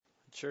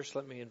Church,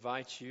 let me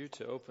invite you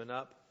to open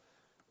up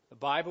the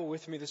Bible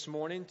with me this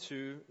morning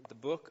to the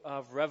book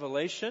of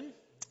Revelation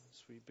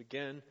as we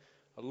begin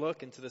a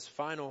look into this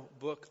final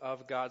book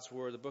of God's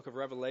Word, the book of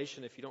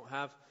Revelation. If you don't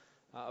have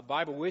a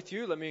Bible with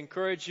you, let me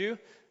encourage you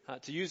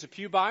to use a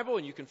pew Bible,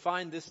 and you can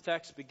find this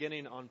text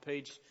beginning on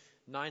page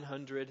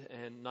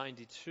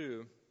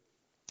 992.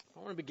 I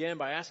want to begin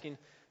by asking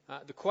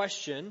the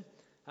question,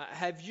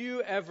 have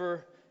you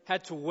ever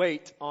had to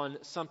wait on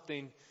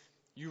something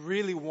you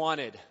really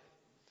wanted?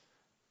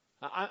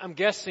 I'm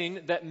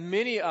guessing that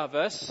many of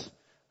us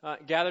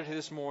gathered here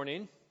this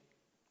morning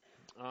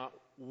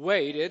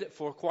waited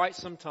for quite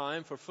some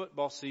time for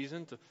football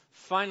season to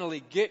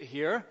finally get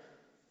here,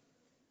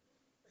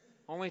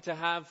 only to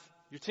have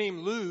your team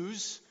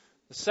lose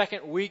the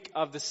second week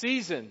of the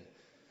season.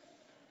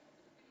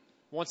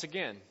 Once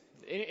again,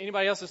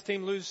 anybody else's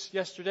team lose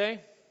yesterday?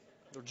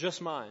 Or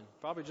just mine?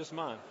 Probably just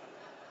mine.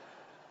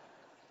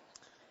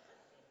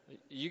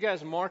 You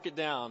guys mark it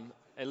down.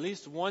 At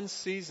least one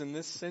season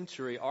this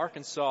century,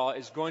 Arkansas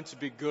is going to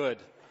be good.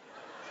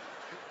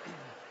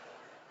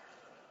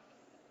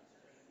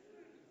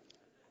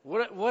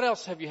 What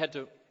else have you had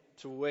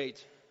to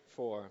wait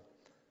for?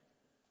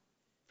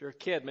 If you're a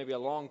kid, maybe a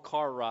long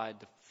car ride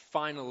to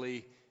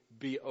finally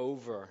be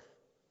over.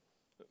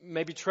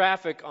 Maybe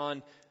traffic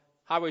on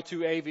Highway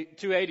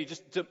 280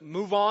 just to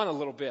move on a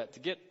little bit, to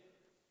get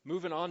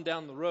moving on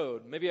down the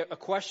road. Maybe a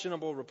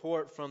questionable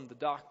report from the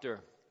doctor.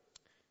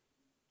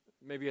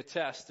 Maybe a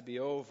test to be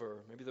over.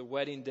 Maybe the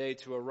wedding day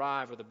to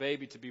arrive, or the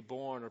baby to be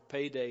born, or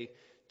payday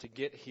to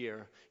get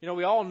here. You know,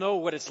 we all know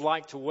what it's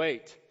like to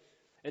wait.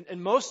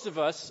 And most of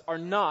us are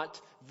not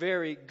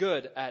very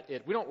good at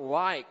it. We don't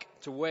like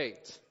to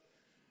wait.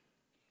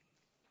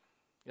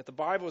 Yet the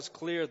Bible is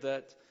clear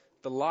that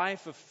the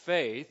life of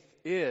faith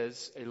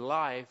is a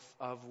life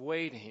of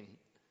waiting.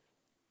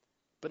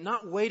 But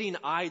not waiting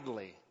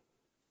idly.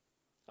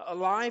 A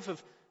life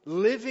of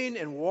living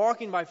and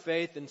walking by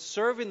faith and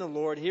serving the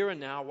Lord here and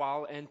now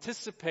while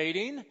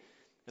anticipating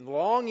and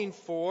longing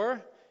for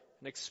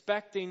and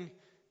expecting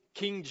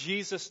King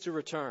Jesus to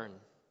return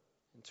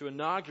and to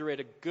inaugurate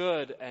a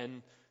good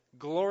and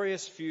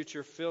glorious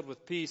future filled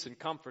with peace and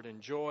comfort and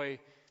joy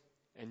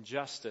and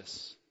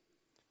justice.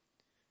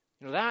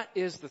 You know, that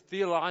is the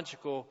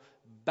theological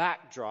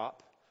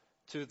backdrop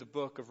to the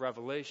book of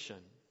Revelation.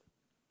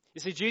 You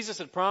see, Jesus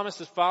had promised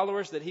his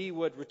followers that he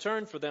would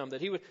return for them,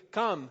 that he would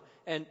come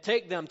and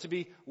take them to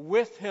be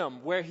with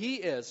him where he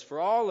is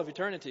for all of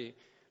eternity.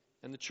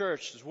 And the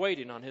church is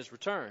waiting on his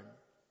return.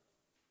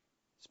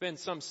 It's been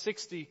some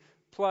 60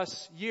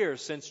 plus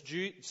years since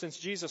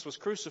Jesus was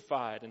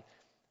crucified and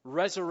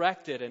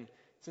resurrected, and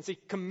since he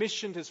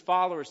commissioned his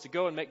followers to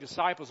go and make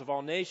disciples of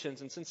all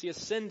nations, and since he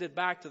ascended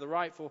back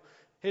to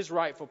his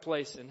rightful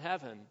place in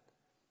heaven.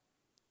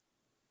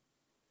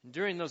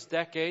 During those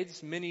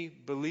decades, many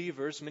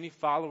believers, many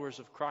followers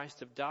of Christ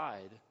have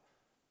died.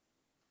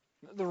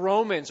 The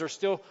Romans are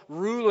still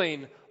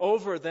ruling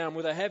over them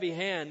with a heavy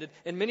hand.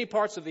 In many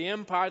parts of the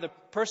empire, the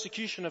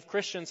persecution of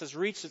Christians has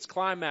reached its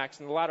climax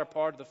in the latter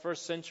part of the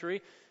first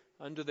century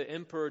under the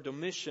Emperor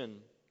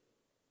Domitian.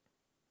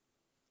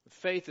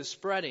 Faith is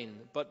spreading,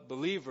 but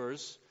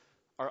believers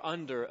are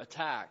under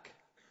attack.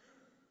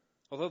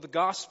 Although the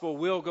gospel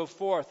will go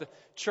forth, the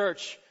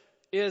church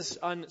is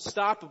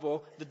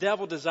unstoppable, the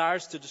devil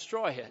desires to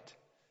destroy it.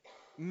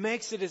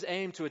 Makes it his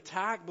aim to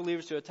attack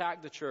believers, to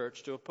attack the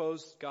church, to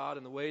oppose God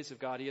and the ways of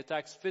God. He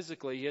attacks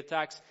physically, he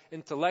attacks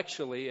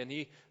intellectually, and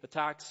he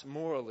attacks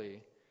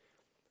morally.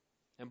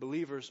 And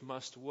believers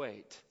must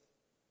wait.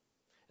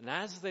 And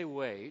as they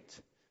wait,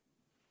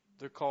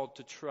 they're called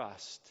to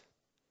trust.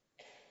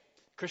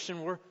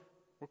 Christian, we're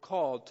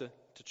called to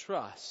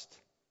trust.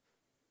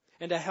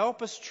 And to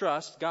help us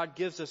trust, God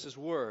gives us his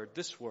word,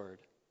 this word.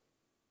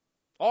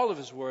 All of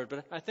his word,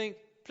 but I think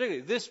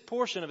particularly this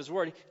portion of his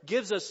word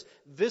gives us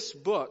this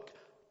book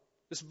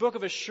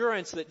of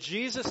assurance that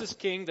Jesus is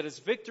king, that his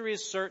victory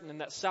is certain,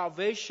 and that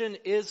salvation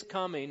is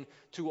coming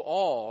to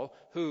all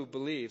who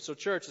believe. So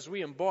church, as we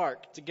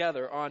embark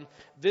together on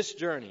this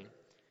journey,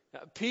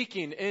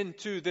 peeking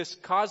into this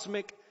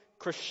cosmic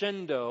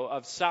crescendo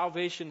of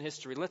salvation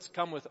history, let's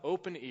come with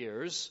open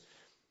ears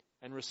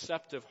and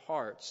receptive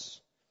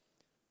hearts.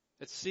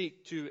 Let's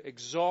seek to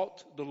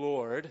exalt the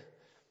Lord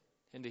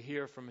and to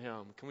hear from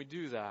him. Can we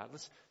do that?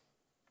 Let's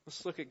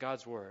look at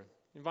God's word.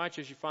 I invite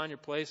you, as you find your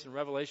place in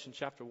Revelation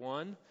chapter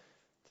 1,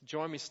 to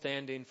join me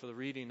standing for the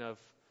reading of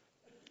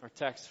our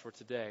text for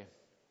today.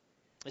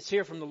 Let's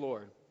hear from the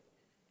Lord.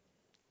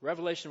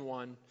 Revelation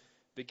 1,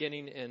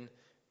 beginning in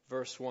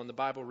verse 1. The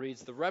Bible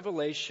reads, "The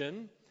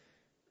revelation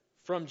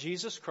from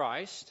Jesus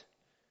Christ,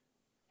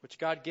 which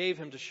God gave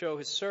him to show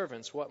his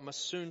servants what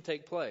must soon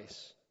take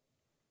place.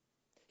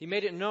 He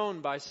made it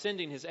known by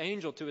sending his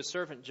angel to his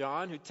servant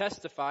John, who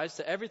testifies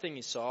to everything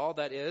he saw,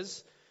 that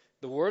is,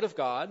 the word of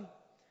God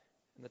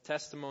and the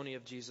testimony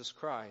of Jesus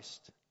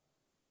Christ.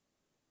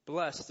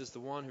 Blessed is the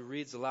one who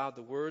reads aloud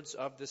the words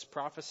of this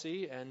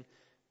prophecy, and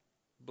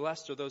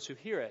blessed are those who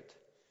hear it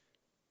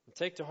and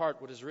take to heart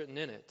what is written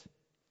in it,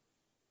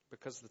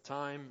 because the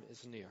time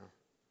is near."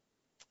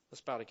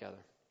 Let's bow together.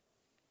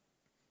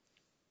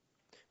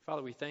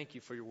 Father, we thank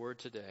you for your word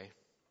today.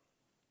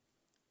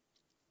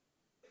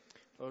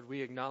 Lord,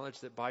 we acknowledge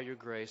that by your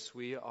grace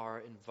we are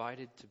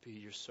invited to be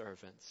your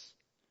servants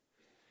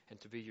and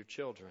to be your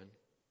children.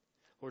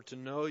 Lord, to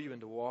know you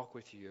and to walk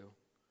with you.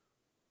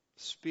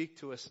 Speak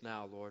to us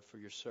now, Lord, for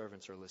your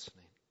servants are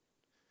listening.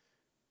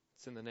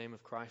 It's in the name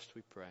of Christ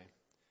we pray.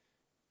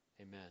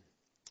 Amen.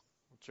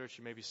 Well, church,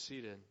 you may be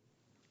seated.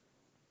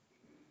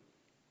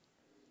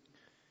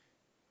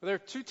 Well, there are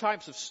two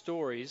types of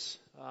stories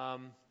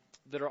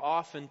that are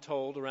often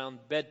told around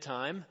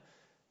bedtime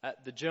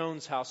at the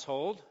Jones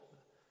household.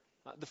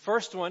 The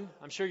first one,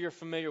 I'm sure you're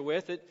familiar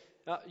with it,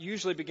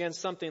 usually begins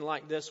something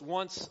like this: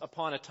 once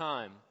upon a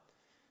time.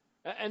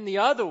 And the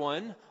other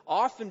one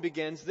often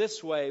begins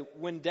this way: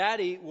 when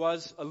Daddy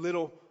was a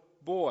little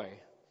boy.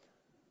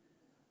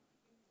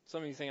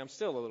 Some of you think I'm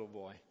still a little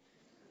boy.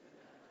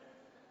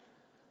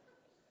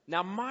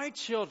 Now, my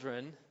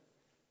children,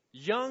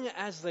 young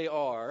as they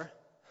are,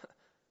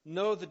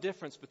 know the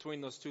difference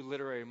between those two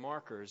literary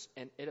markers,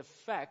 and it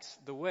affects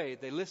the way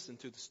they listen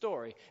to the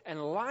story.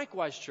 And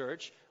likewise,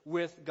 church,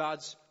 with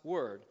God's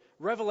Word.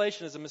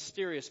 Revelation is a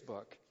mysterious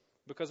book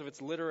because of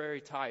its literary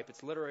type,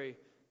 its literary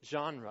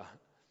genre.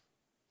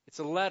 It's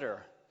a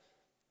letter.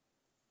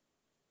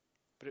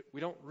 But we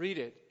don't read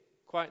it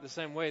quite the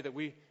same way that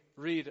we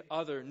read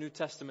other New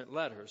Testament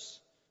letters.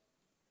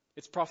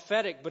 It's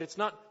prophetic, but it's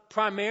not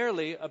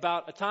primarily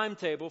about a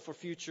timetable for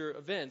future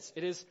events.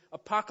 It is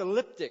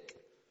apocalyptic,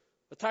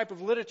 a type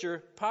of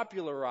literature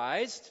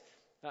popularized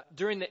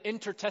during the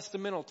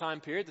intertestamental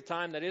time period, the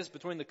time that is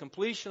between the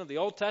completion of the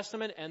Old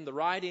Testament and the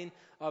writing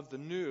of the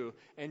New.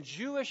 And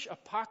Jewish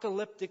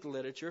apocalyptic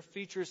literature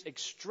features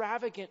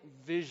extravagant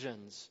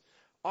visions,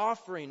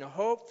 offering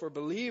hope for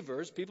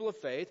believers, people of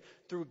faith,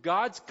 through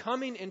God's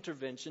coming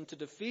intervention to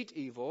defeat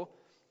evil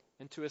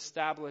and to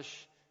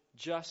establish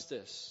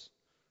justice.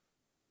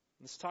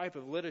 This type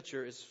of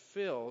literature is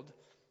filled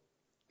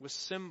with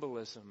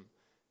symbolism.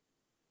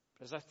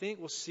 As I think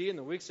we'll see in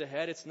the weeks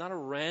ahead, it's not a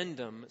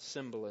random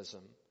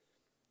symbolism.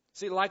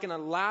 See, like an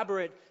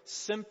elaborate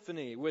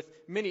symphony with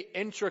many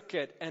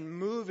intricate and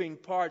moving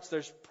parts,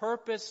 there's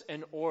purpose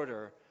and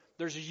order.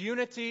 There's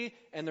unity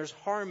and there's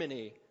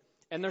harmony.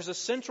 And there's a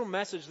central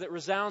message that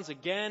resounds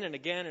again and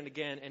again and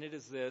again, and it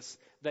is this: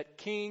 that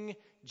King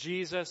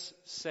Jesus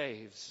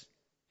saves.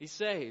 He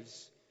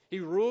saves. He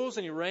rules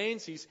and he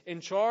reigns. He's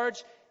in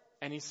charge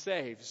and he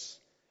saves.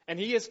 And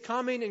he is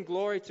coming in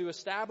glory to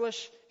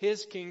establish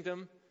his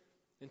kingdom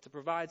and to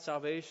provide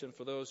salvation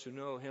for those who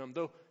know him.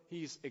 Though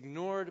he's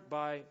ignored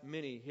by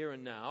many here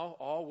and now,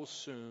 all will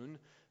soon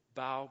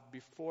bow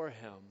before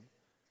him.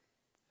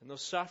 And though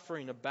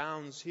suffering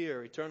abounds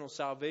here, eternal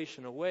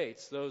salvation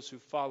awaits those who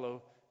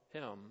follow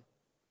him.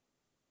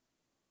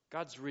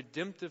 God's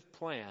redemptive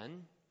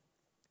plan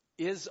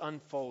is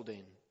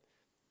unfolding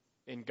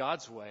in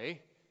God's way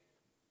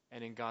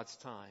and in God's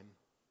time.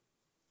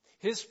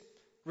 His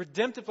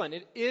redemptive plan,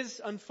 it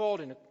is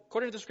unfolding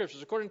according to the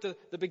Scriptures, according to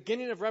the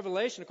beginning of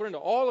Revelation, according to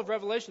all of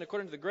Revelation,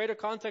 according to the greater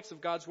context of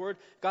God's Word.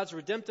 God's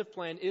redemptive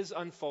plan is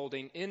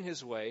unfolding in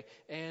His way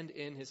and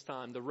in His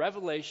time. The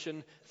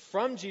revelation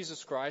from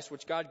Jesus Christ,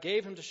 which God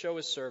gave Him to show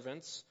His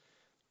servants,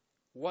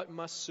 what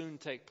must soon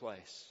take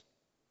place.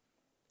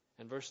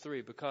 And verse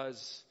 3,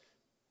 because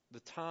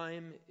the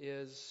time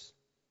is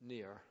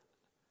near.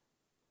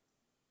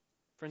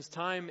 Friends,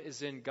 time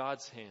is in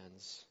God's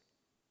hands.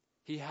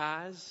 He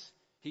has,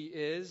 He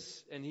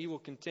is, and He will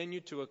continue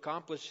to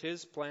accomplish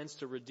His plans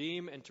to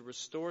redeem and to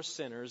restore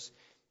sinners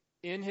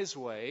in His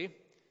way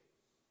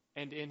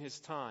and in His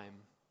time.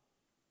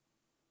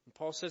 And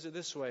Paul says it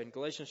this way in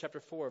Galatians chapter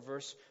 4,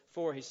 verse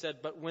 4. He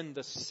said, "But when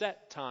the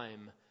set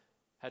time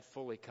had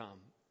fully come,"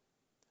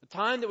 the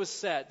time that was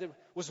set, that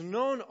was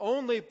known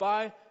only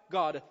by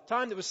God, a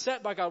time that was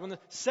set by God. When the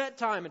set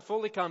time had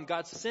fully come,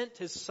 God sent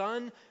His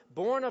Son,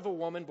 born of a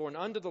woman, born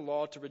under the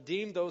law, to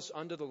redeem those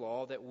under the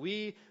law, that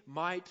we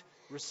might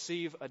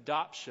receive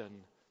adoption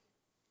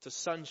to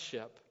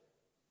sonship.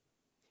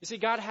 You see,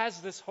 God has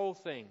this whole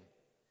thing,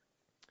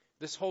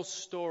 this whole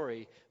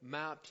story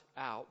mapped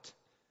out.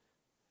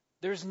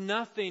 There's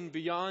nothing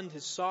beyond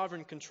His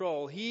sovereign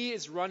control. He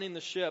is running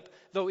the ship.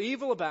 Though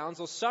evil abounds,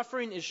 though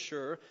suffering is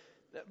sure,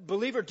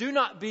 believer, do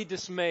not be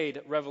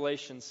dismayed,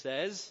 Revelation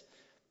says,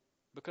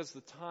 because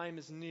the time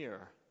is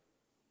near.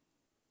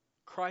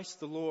 Christ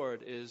the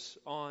Lord is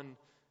on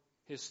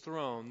His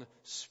throne. The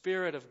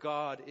Spirit of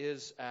God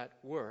is at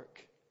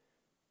work.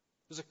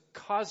 There's a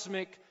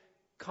cosmic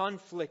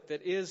conflict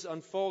that is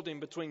unfolding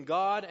between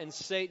God and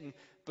Satan,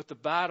 but the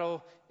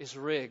battle is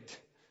rigged.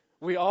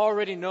 We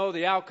already know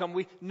the outcome.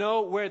 We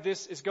know where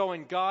this is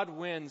going. God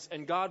wins,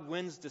 and God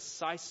wins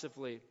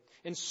decisively.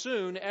 And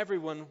soon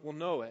everyone will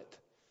know it.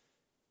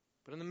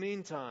 But in the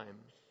meantime,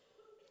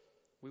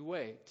 we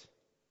wait.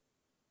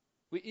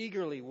 We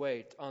eagerly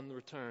wait on the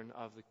return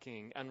of the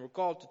King, and we're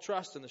called to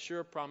trust in the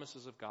sure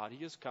promises of God.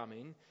 He is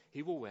coming.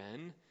 He will win.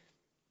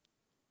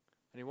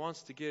 And He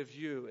wants to give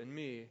you and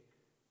me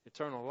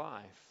eternal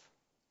life.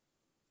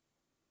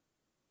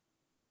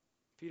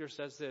 Peter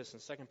says this in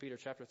 2 Peter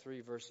chapter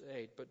 3, verse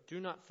 8, "But do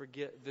not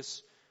forget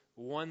this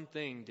one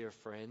thing, dear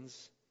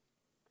friends."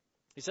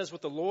 He says,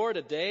 "With the Lord,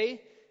 a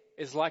day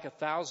is like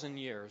 1,000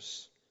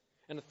 years,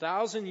 and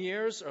 1,000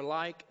 years are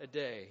like a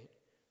day."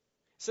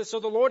 He says,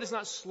 so the Lord is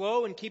not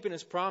slow in keeping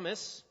His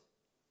promise.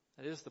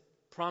 That is the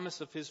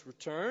promise of His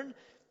return.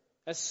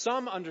 As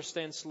some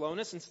understand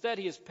slowness, instead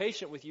He is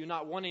patient with you,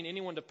 not wanting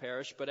anyone to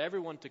perish, but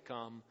everyone to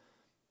come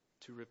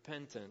to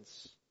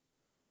repentance.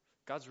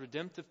 God's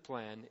redemptive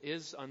plan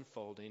is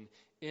unfolding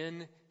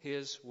in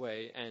His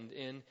way and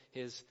in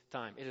His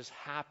time. It is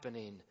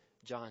happening,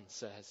 John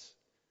says.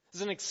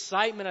 There's an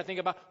excitement, I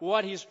think, about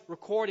what he's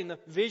recording, the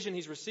vision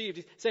he's received.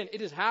 He's saying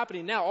it is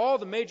happening now. All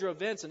the major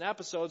events and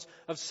episodes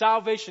of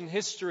salvation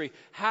history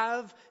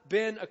have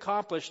been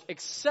accomplished,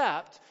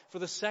 except for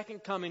the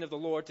second coming of the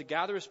Lord to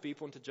gather His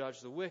people and to judge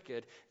the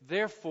wicked.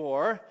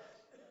 Therefore,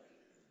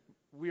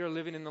 we are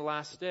living in the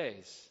last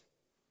days.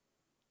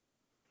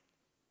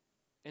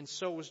 And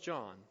so was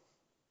John.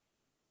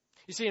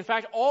 You see, in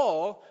fact,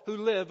 all who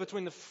live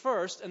between the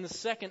first and the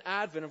second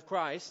advent of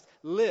Christ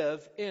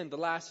live in the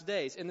last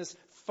days, in this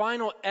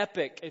final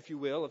epic, if you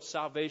will, of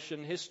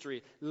salvation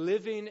history,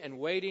 living and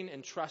waiting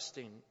and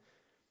trusting.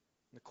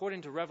 And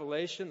according to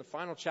Revelation, the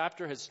final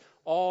chapter has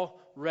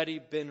already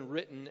been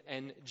written,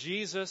 and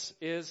Jesus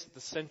is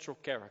the central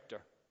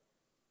character.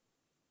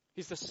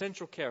 He's the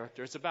central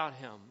character. It's about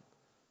Him.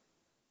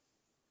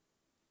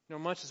 You know,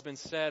 much has been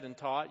said and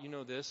taught, you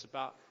know this,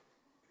 about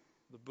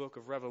the book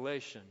of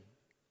Revelation.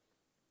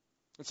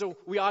 And so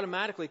we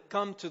automatically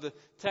come to the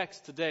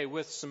text today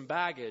with some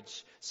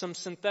baggage, some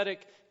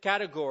synthetic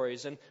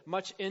categories, and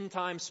much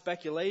end-time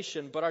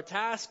speculation. But our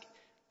task,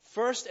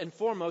 first and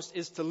foremost,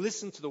 is to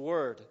listen to the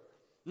Word.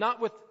 Not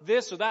with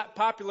this or that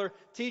popular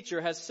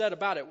teacher has said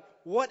about it.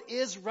 What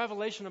is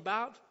Revelation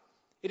about?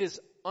 It is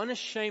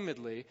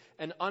unashamedly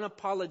and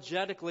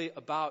unapologetically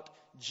about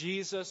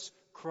Jesus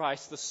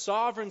Christ, the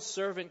sovereign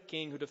servant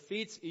king who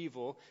defeats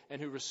evil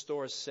and who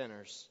restores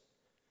sinners.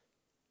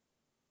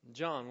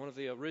 John, one of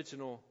the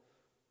original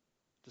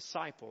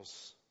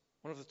disciples,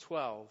 one of the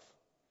 12, in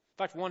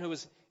fact, one who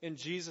was in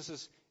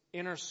Jesus'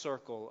 inner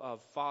circle of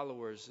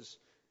followers, is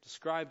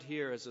described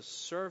here as a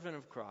servant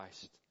of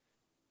Christ.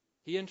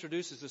 He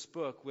introduces this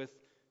book with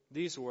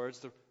these words,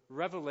 the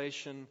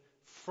revelation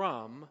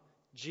from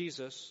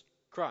Jesus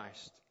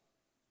Christ.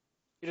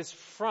 It is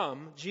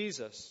from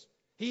Jesus.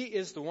 He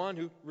is the one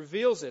who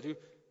reveals it, who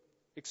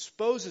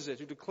exposes it,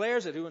 who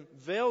declares it, who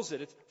unveils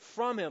it. It's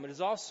from Him. It is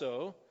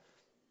also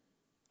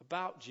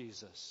about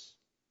Jesus.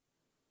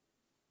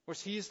 Of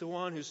course, He's the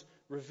one who's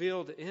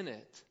revealed in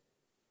it.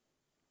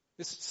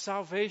 This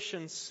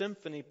salvation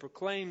symphony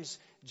proclaims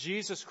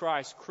Jesus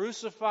Christ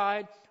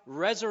crucified,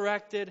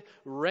 resurrected,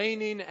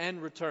 reigning,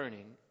 and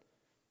returning.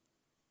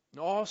 And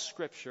all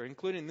Scripture,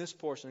 including this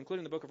portion,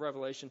 including the book of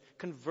Revelation,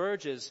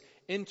 converges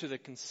into the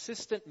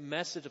consistent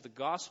message of the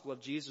gospel of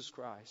Jesus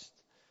Christ.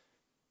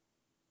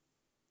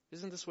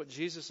 Isn't this what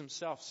Jesus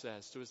Himself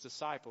says to His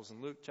disciples in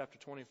Luke chapter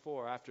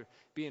 24? After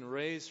being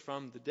raised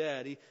from the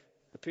dead, He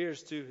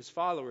appears to His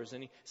followers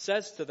and He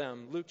says to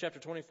them, Luke chapter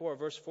 24,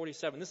 verse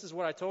 47, "This is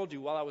what I told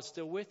you while I was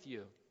still with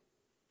you."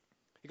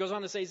 He goes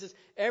on to say, he says,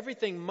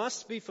 "Everything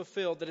must be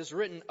fulfilled that is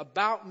written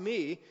about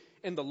me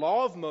in the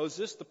law of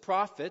Moses, the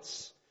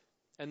prophets,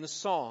 and the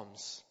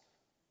Psalms."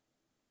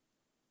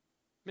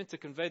 Meant to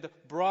convey the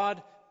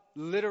broad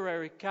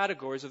literary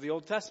categories of the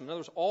Old Testament. In other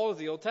words, all of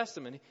the Old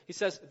Testament. He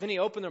says, then He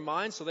opened their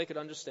minds so they could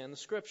understand the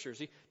Scriptures.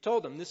 He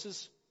told them this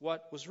is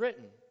what was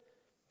written.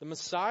 The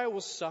Messiah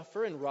will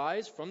suffer and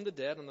rise from the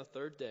dead on the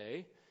third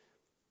day,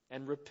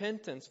 and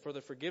repentance for the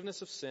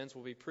forgiveness of sins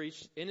will be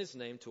preached in His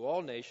name to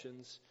all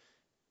nations,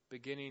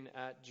 beginning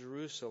at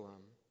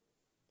Jerusalem.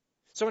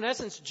 So in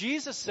essence,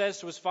 Jesus says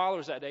to His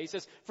followers that day, He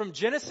says, from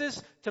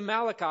Genesis to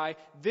Malachi,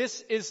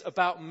 this is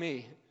about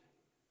me.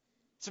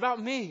 It's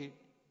about me.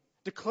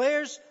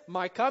 Declares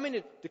my coming,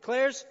 it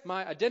declares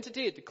my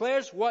identity, it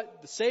declares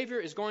what the Savior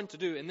is going to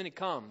do, and then He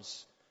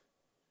comes.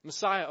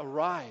 Messiah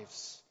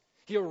arrives.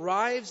 He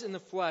arrives in the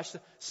flesh.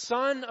 The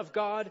Son of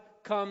God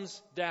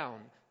comes down.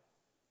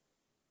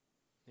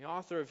 The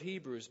author of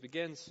Hebrews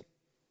begins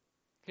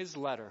his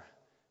letter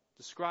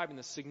describing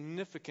the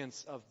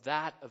significance of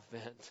that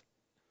event.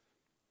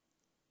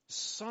 The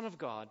Son of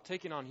God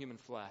taking on human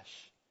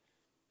flesh.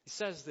 He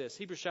says this,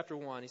 Hebrews chapter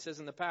 1, he says,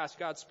 in the past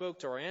God spoke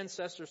to our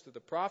ancestors through the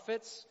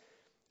prophets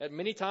at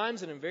many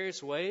times and in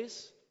various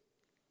ways.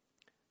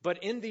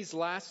 But in these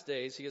last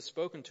days He has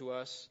spoken to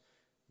us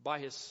by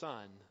His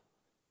Son,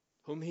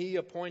 whom He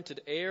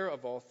appointed heir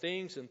of all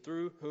things and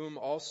through whom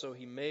also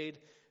He made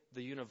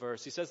the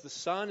universe. He says the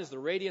Son is the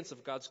radiance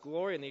of God's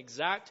glory and the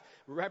exact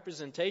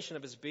representation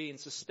of His being,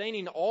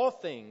 sustaining all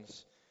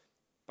things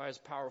by His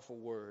powerful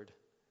word.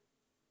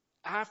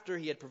 After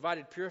He had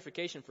provided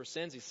purification for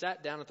sins, He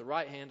sat down at the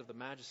right hand of the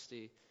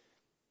Majesty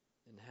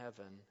in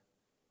heaven.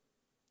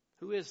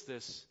 Who is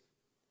this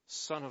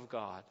Son of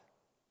God?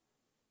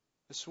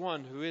 This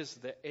one who is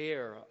the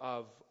heir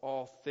of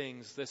all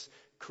things, this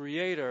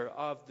creator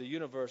of the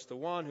universe, the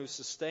one who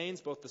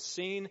sustains both the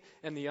seen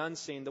and the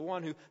unseen, the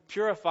one who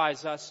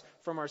purifies us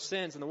from our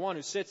sins, and the one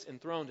who sits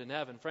enthroned in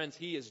heaven. Friends,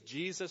 he is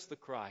Jesus the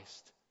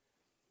Christ.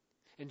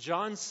 And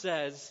John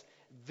says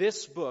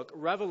this book,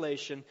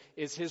 Revelation,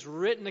 is his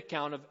written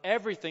account of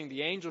everything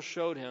the angel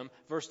showed him.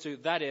 Verse 2,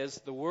 that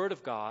is, the Word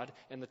of God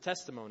and the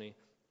testimony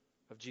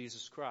of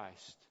Jesus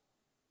Christ.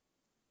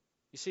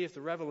 You see, if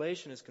the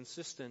revelation is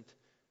consistent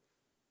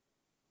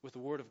with the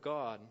Word of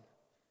God,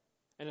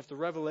 and if the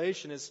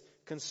revelation is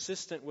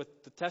consistent with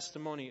the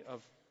testimony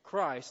of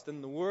Christ,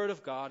 then the Word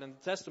of God and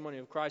the testimony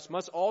of Christ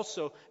must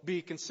also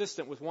be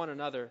consistent with one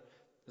another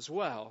as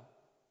well.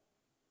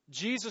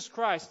 Jesus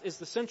Christ is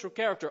the central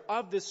character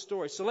of this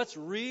story. So let's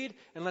read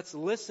and let's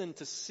listen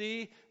to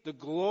see the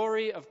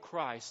glory of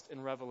Christ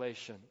in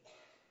Revelation.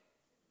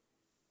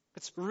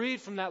 Let's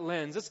read from that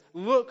lens. Let's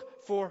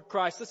look for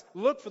Christ. Let's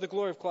look for the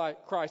glory of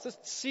Christ.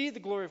 Let's see the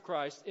glory of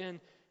Christ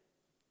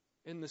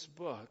in this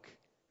book.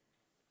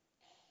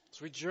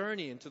 As we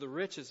journey into the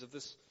riches of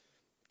this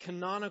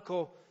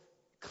canonical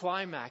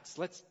climax,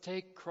 let's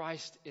take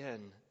Christ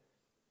in.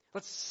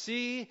 Let's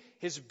see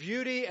His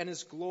beauty and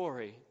His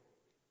glory.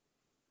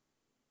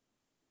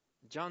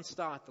 John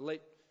Stott, the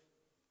late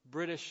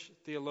British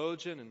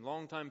theologian and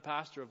longtime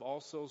pastor of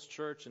All Souls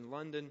Church in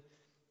London,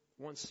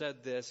 once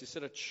said this. He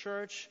said, a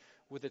church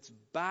with its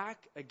back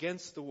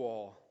against the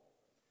wall,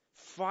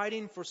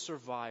 fighting for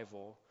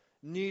survival,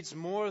 needs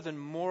more than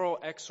moral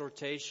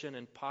exhortation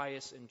and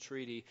pious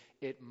entreaty.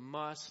 It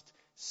must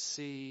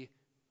see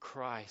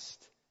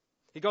Christ.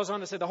 He goes on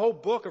to say the whole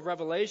book of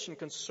Revelation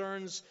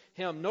concerns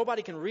Him.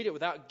 Nobody can read it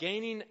without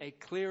gaining a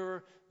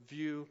clearer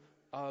view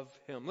of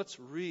Him. Let's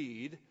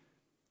read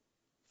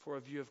for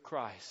a view of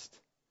Christ,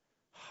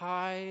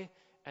 high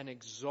and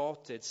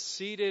exalted,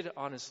 seated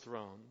on His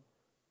throne.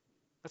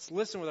 Let's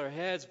listen with our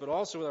heads, but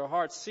also with our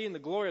hearts, seeing the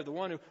glory of the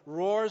one who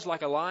roars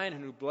like a lion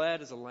and who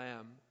bled as a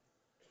lamb.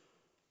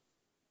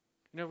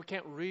 You know, we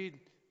can't read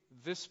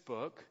this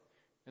book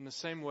in the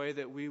same way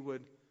that we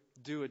would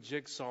do a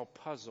jigsaw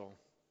puzzle.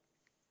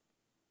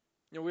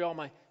 You know, we all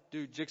might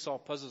do jigsaw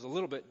puzzles a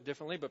little bit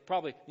differently, but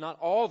probably not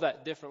all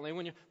that differently.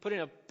 When you're putting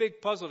a big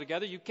puzzle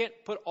together, you can't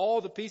put all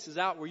the pieces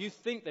out where you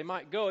think they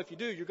might go. If you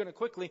do, you're going to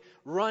quickly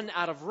run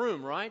out of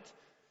room, right?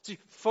 So you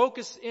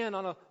focus in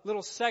on a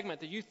little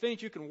segment that you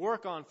think you can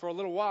work on for a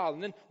little while,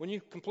 and then when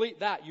you complete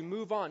that, you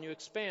move on, you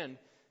expand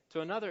to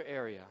another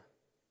area.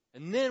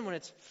 And then when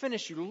it's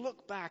finished, you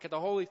look back at the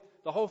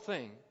whole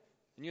thing,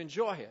 and you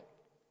enjoy it.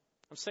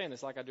 I'm saying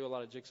this like I do a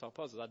lot of jigsaw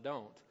puzzles. I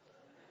don't.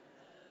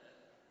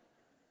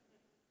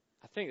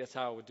 I think that's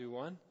how I would do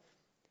one.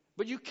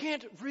 But you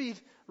can't read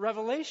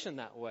Revelation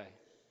that way.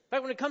 In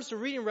fact, when it comes to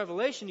reading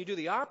Revelation, you do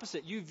the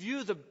opposite. You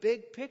view the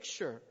big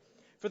picture.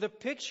 For the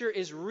picture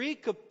is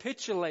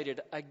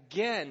recapitulated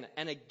again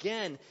and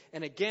again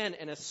and again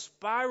in a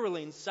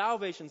spiraling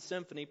salvation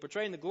symphony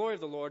portraying the glory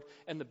of the Lord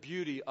and the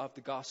beauty of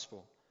the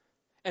gospel.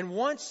 And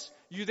once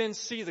you then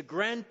see the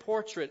grand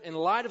portrait in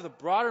light of the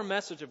broader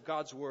message of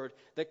God's Word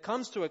that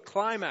comes to a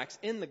climax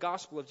in the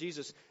gospel of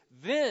Jesus,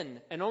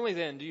 then and only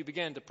then do you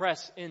begin to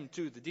press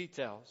into the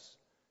details.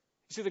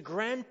 You see, the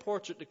grand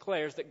portrait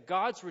declares that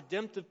God's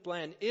redemptive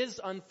plan is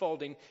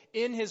unfolding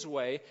in His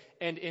way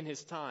and in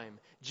His time.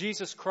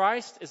 Jesus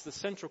Christ is the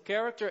central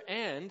character,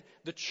 and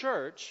the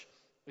church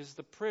is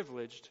the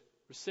privileged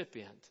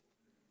recipient.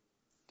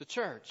 The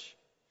church,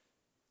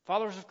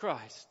 followers of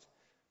Christ,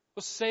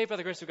 was saved by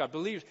the grace of God.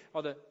 Believers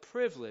are the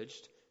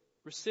privileged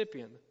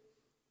recipient.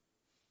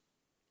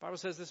 The Bible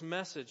says this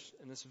message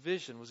and this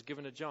vision was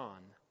given to John.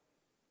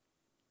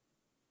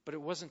 But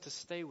it wasn't to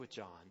stay with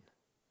John.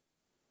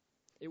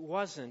 It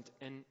wasn't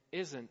and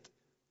isn't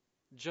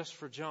just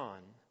for John.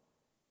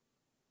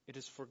 It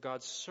is for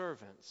God's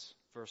servants,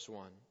 verse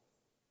 1.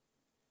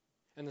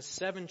 And the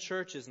 7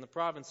 churches in the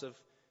province of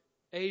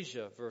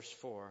Asia, verse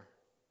 4.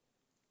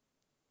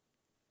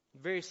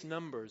 Various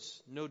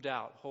numbers, no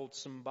doubt, hold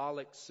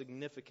symbolic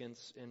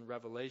significance in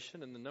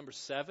Revelation. And the number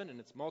 7 and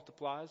its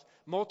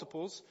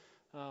multiples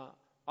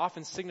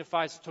often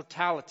signifies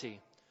totality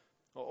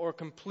or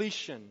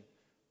completion,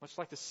 much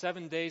like the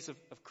 7 days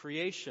of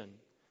creation.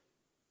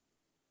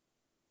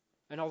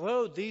 And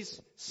although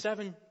these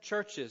 7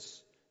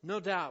 churches, no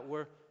doubt,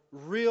 were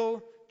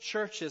real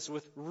churches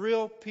with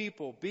real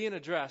people being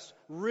addressed,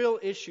 real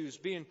issues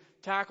being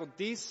tackled,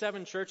 these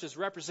 7 churches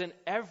represent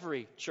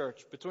every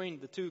church between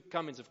the two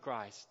comings of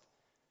Christ.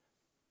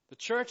 The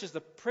church is the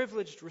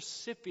privileged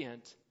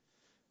recipient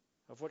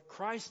of what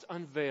Christ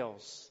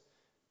unveils,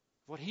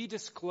 what He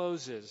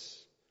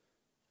discloses,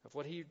 of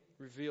what He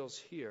reveals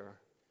here.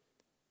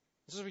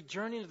 As we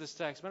journey into this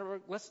text,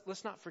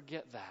 let's not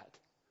forget that.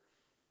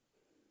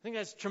 I think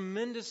that's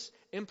tremendous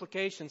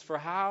implications for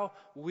how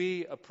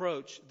we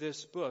approach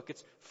this book.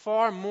 It's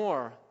far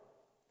more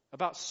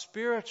about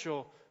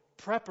spiritual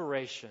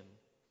preparation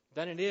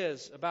than it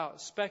is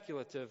about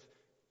speculative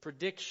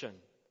prediction.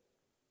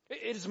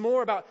 It is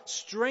more about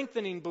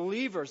strengthening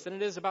believers than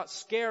it is about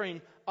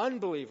scaring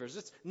unbelievers.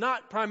 It's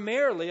not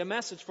primarily a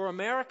message for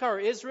America or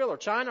Israel or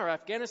China or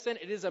Afghanistan.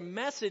 It is a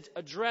message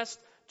addressed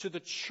to the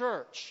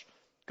church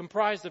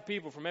comprised of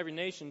people from every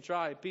nation,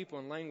 tribe, people,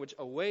 and language,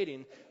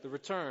 awaiting the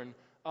return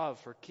of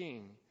her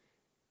King.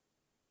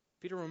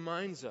 Peter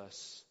reminds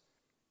us,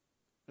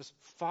 as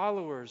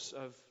followers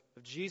of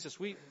Jesus,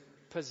 we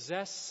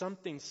possess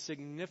something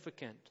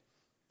significant,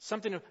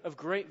 something of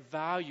great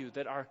value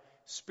that our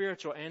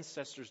spiritual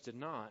ancestors did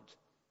not.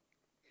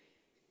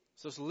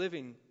 So as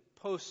living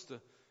post the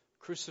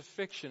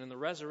crucifixion and the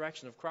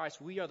resurrection of Christ,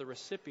 we are the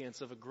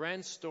recipients of a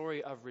grand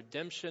story of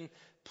redemption,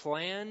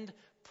 planned,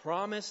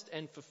 promised,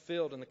 and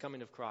fulfilled in the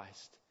coming of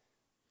Christ.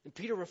 And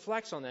Peter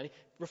reflects on that. He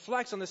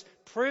reflects on this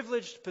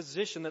privileged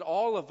position that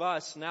all of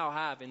us now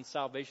have in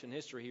salvation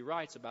history. He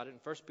writes about it in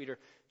 1 Peter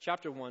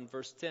chapter 1,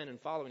 verse 10 and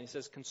following. He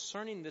says,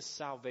 concerning this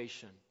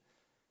salvation,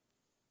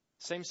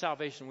 same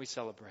salvation we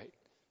celebrate,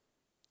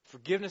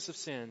 forgiveness of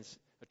sins,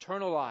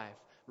 eternal life,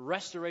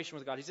 restoration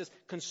with God. He says,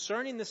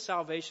 concerning this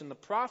salvation, the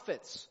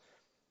prophets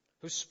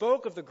who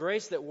spoke of the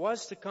grace that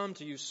was to come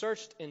to you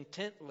searched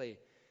intently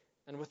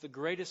and with the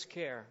greatest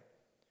care,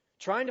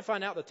 trying to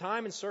find out the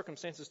time and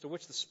circumstances to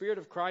which the Spirit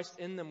of Christ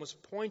in them was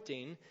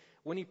pointing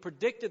when He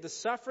predicted the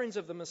sufferings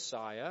of the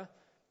Messiah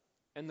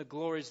and the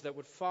glories that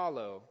would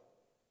follow.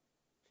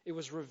 It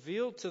was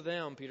revealed to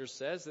them, Peter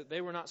says, that they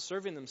were not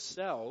serving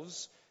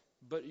themselves,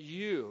 but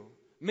you,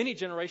 many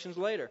generations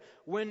later,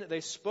 when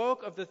they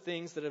spoke of the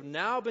things that have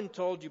now been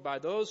told you by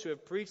those who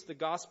have preached the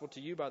gospel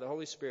to you by the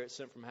Holy Spirit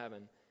sent from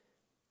heaven.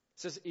 It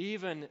says,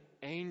 even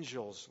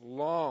angels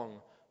long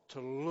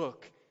to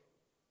look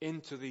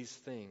into these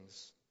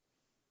things.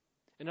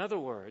 In other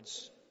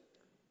words,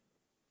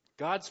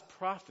 God's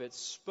prophets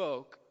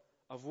spoke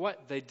of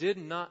what they did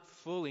not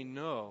fully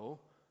know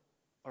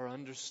or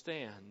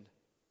understand.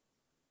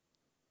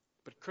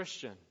 But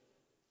Christian,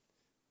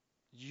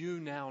 you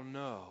now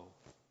know.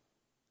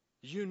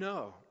 You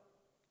know.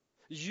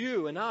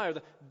 You and I are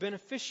the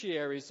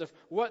beneficiaries of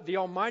what the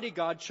Almighty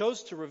God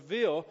chose to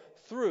reveal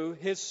through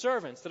His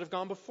servants that have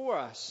gone before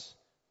us.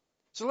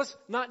 So let's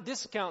not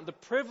discount the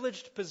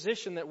privileged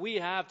position that we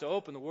have to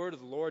open the Word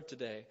of the Lord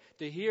today,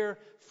 to hear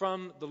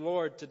from the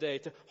Lord today,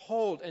 to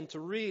hold and to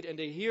read and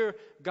to hear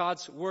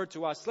God's Word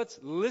to us. Let's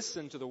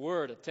listen to the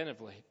Word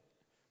attentively.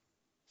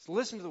 Let's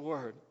listen to the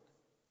Word.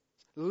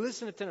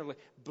 Listen attentively.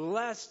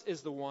 Blessed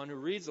is the one who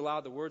reads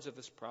aloud the words of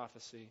this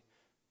prophecy,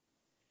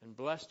 and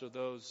blessed are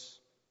those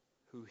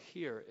who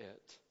hear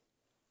it.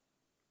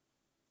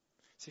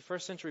 See,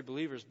 first century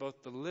believers,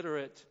 both the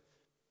literate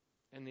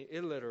and the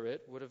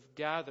illiterate, would have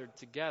gathered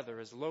together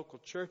as local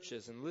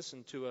churches and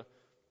listened to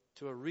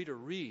a reader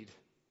read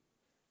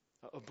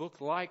a book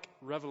like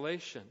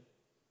Revelation,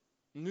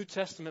 New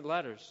Testament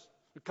letters.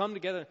 Would come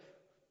together,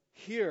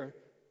 hear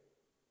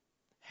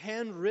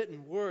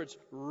handwritten words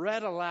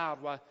read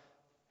aloud while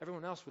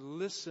everyone else would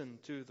listen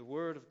to the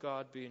Word of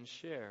God being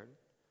shared.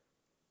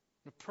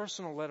 And a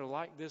personal letter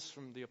like this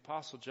from the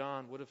Apostle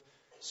John would have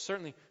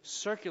certainly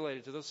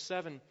circulated to those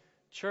 7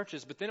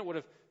 churches, but then it would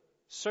have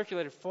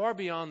circulated far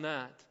beyond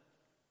that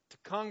to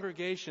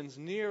congregations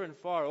near and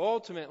far,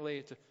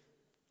 ultimately to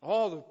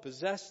all who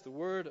possess the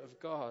Word of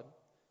God.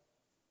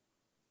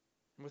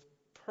 And with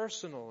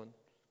personal and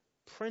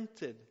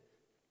printed,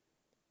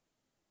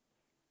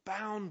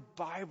 bound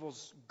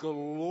Bibles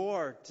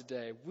galore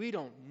today, we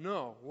don't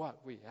know what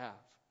we have.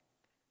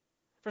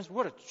 Friends,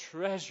 what a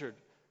treasured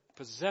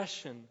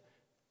possession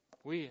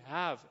we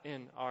have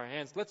in our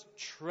hands. Let's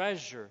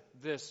treasure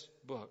this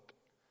book.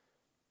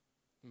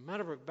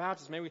 Meadowbrook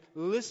Baptist, may we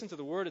listen to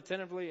the Word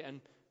attentively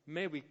and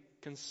may we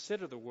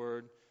consider the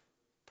Word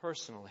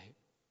personally.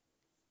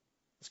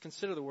 Let's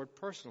consider the Word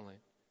personally.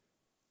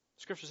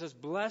 Scripture says,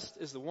 blessed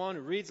is the one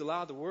who reads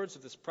aloud the words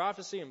of this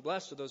prophecy, and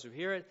blessed are those who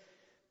hear it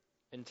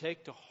and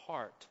take to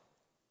heart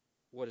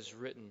what is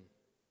written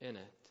in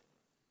it.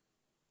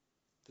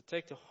 To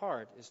take to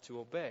heart is to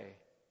obey.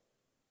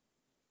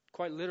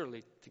 Quite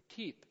literally, to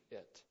keep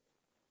it.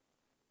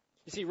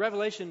 You see,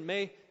 Revelation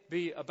may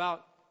be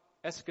about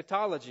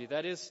eschatology,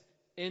 that is,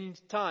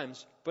 end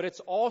times, but it's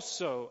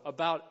also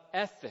about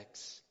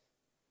ethics.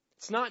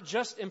 It's not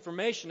just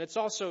information, it's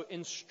also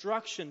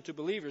instruction to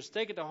believers.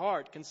 Take it to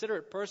heart, consider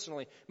it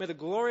personally. May the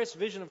glorious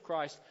vision of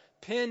Christ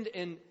penned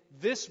in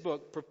this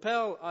book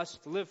propel us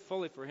to live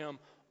fully for Him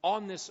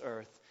on this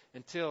earth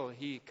until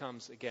He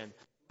comes again.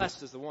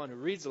 Blessed is the one who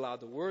reads aloud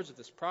the words of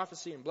this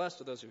prophecy, and blessed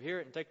are those who hear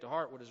it and take to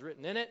heart what is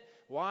written in it.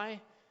 Why?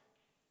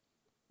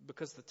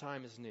 Because the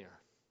time is near.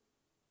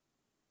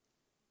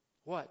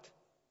 What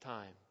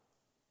time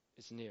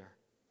is near?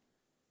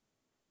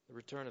 The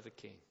return of the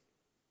King.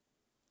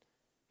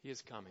 He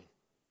is coming.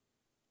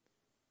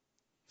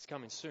 He's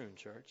coming soon,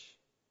 church.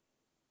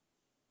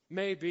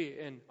 Maybe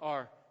in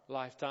our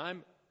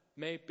lifetime,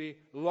 maybe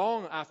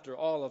long after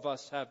all of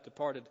us have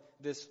departed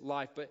this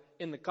life, but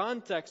in the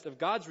context of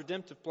God's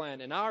redemptive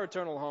plan in our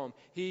eternal home,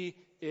 He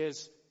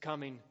is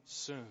coming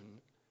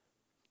soon.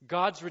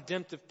 God's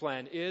redemptive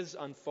plan is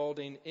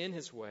unfolding in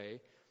His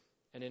way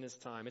and in His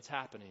time. It's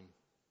happening.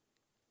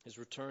 His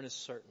return is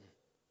certain.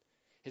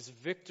 His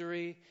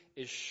victory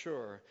is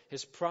sure.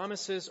 His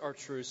promises are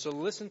true. So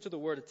listen to the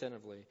Word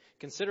attentively.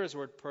 Consider His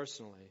Word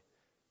personally.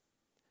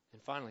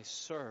 And finally,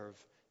 serve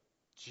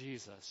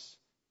Jesus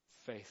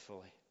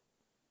faithfully.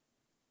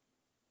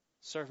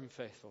 Serve Him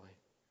faithfully.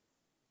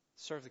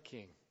 Serve the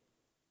King.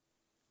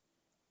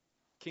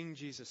 King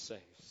Jesus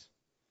saves.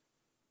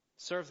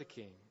 Serve the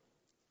King.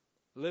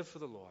 Live for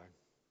the Lord.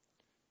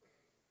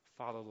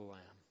 Follow the Lamb.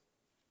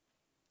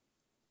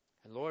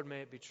 And Lord,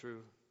 may it be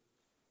true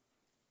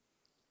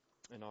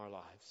in our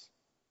lives.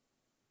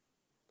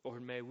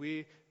 Lord, may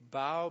we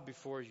bow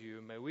before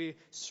You. May we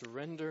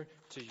surrender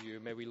to You.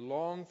 May we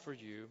long for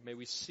You. May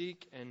we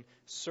seek and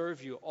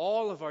serve You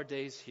all of our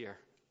days here.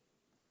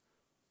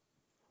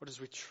 Lord,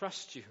 as we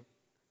trust You,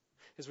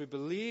 as we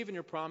believe in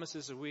Your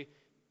promises, as we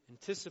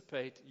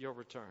anticipate Your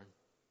return.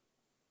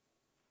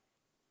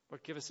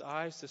 Lord, give us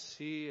eyes to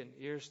see and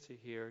ears to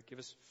hear. Give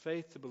us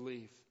faith to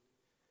believe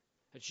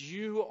that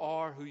You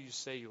are who You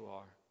say You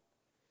are.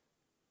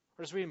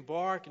 Lord, as we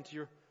embark into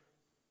Your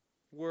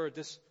Word,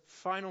 this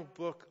final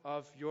book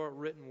of Your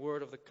written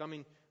Word of the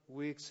coming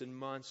weeks and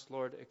months,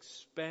 Lord,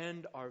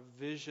 expand our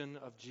vision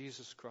of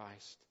Jesus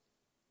Christ.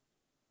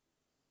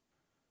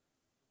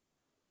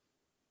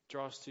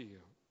 Draw us to You.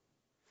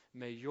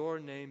 May Your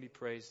name be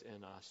praised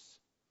in us.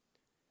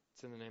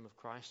 It's in the name of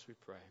Christ we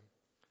pray.